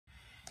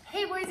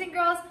boys and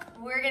girls,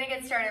 we're gonna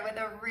get started with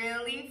a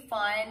really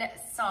fun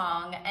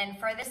song. And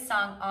for this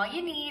song, all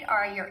you need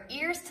are your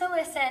ears to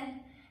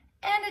listen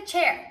and a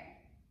chair.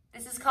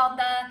 This is called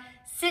the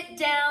Sit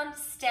Down,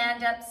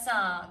 Stand Up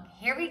song.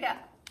 Here we go.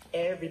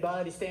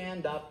 Everybody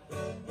stand up.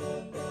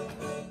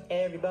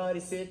 Everybody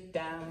sit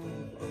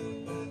down.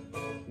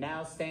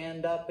 Now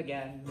stand up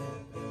again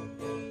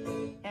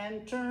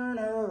and turn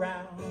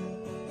around.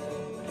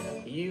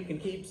 You can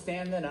keep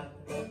standing up,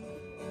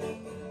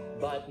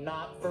 but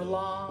not for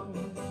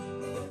long,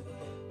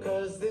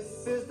 'cause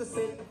this is the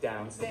sit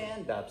down,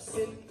 stand up,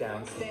 sit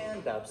down,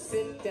 stand up,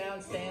 sit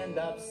down, stand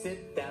up,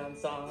 sit down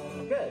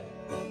song. Good.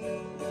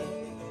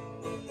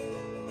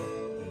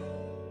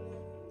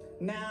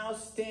 Now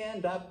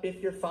stand up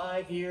if you're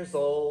 5 years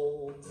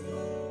old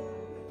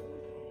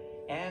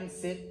and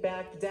sit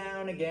back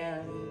down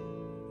again.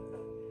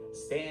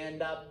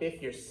 Stand up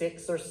if you're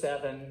 6 or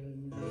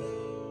 7,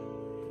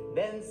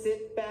 then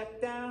sit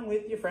back down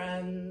with your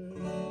friends.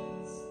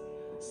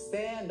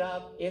 Stand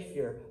up if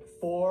you're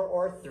 4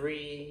 or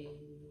 3.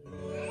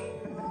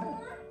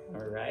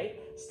 All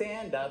right.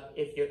 Stand up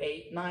if you're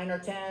 8, 9, or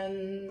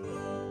 10.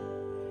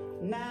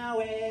 Now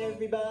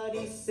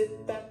everybody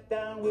sit back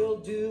down. We'll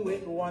do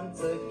it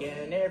once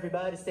again.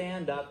 Everybody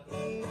stand up.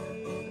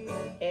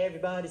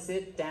 Everybody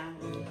sit down.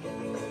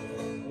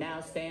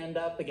 Now stand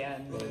up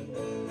again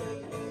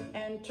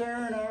and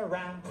turn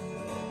around.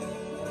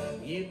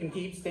 You can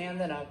keep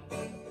standing up,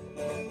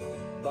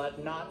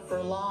 but not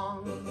for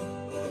long,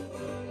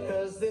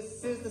 'cause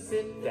this is the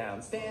sit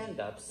down, stand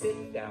up,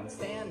 sit down,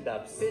 stand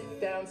up, sit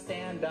down,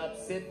 stand up,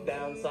 sit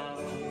down song.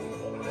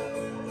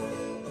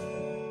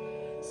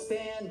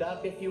 Stand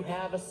up if you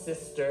have a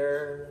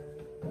sister.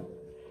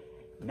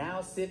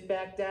 Now sit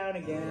back down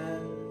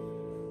again.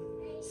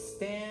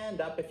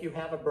 Stand up if you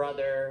have a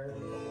brother.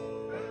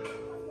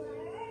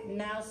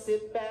 Now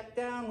sit back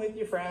down with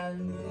your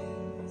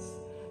friends.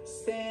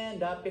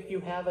 Stand up if you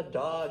have a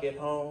dog at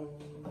home.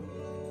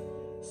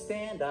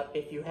 Stand up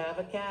if you have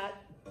a cat.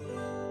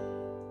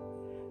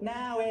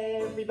 Now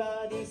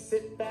everybody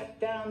sit back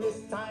down.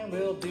 This time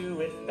we'll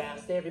do it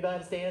fast.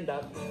 Everybody stand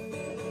up.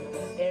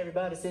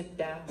 Everybody sit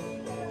down.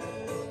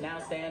 Now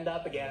stand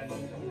up again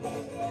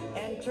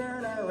and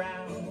turn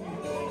around.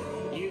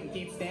 You can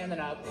keep standing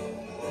up,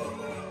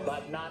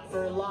 but not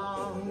for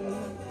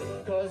long,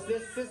 'cause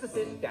this is the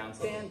sit down,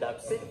 stand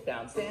up, sit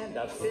down, stand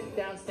up, sit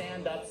down,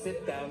 stand up,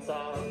 sit down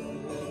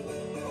song.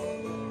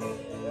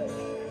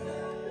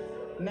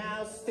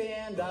 Now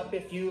stand up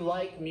if you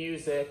like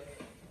music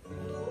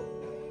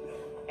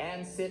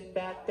and sit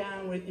back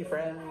down with your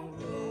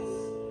friends.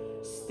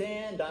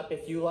 Stand up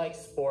if you like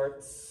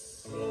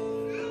sports,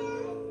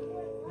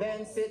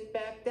 then sit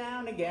back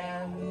down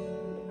again.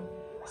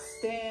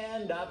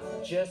 Stand up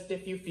just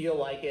if you feel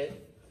like it.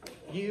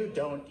 You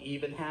don't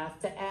even have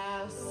to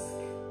ask.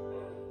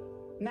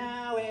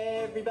 Now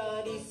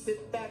everybody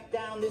sit back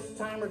down. This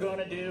time we're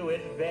gonna do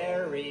it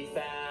very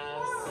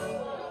fast.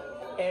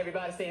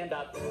 Everybody stand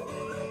up.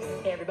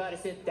 Everybody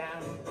sit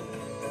down.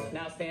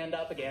 Now stand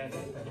up again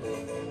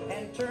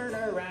and turn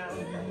around.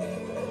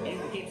 You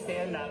can keep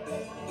standing up,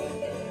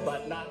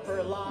 but not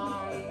for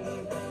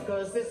long,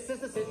 'cause this is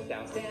the sit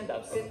down, stand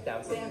up, sit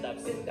down, stand up,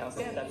 sit down,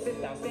 stand up,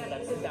 sit down, stand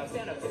up, sit down,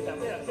 stand up, sit down,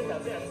 stand up, sit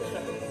down, stand up, sit down,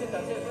 sit down, sit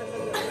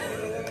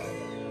down,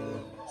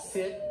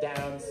 sit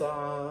down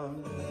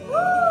song.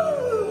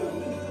 Woo!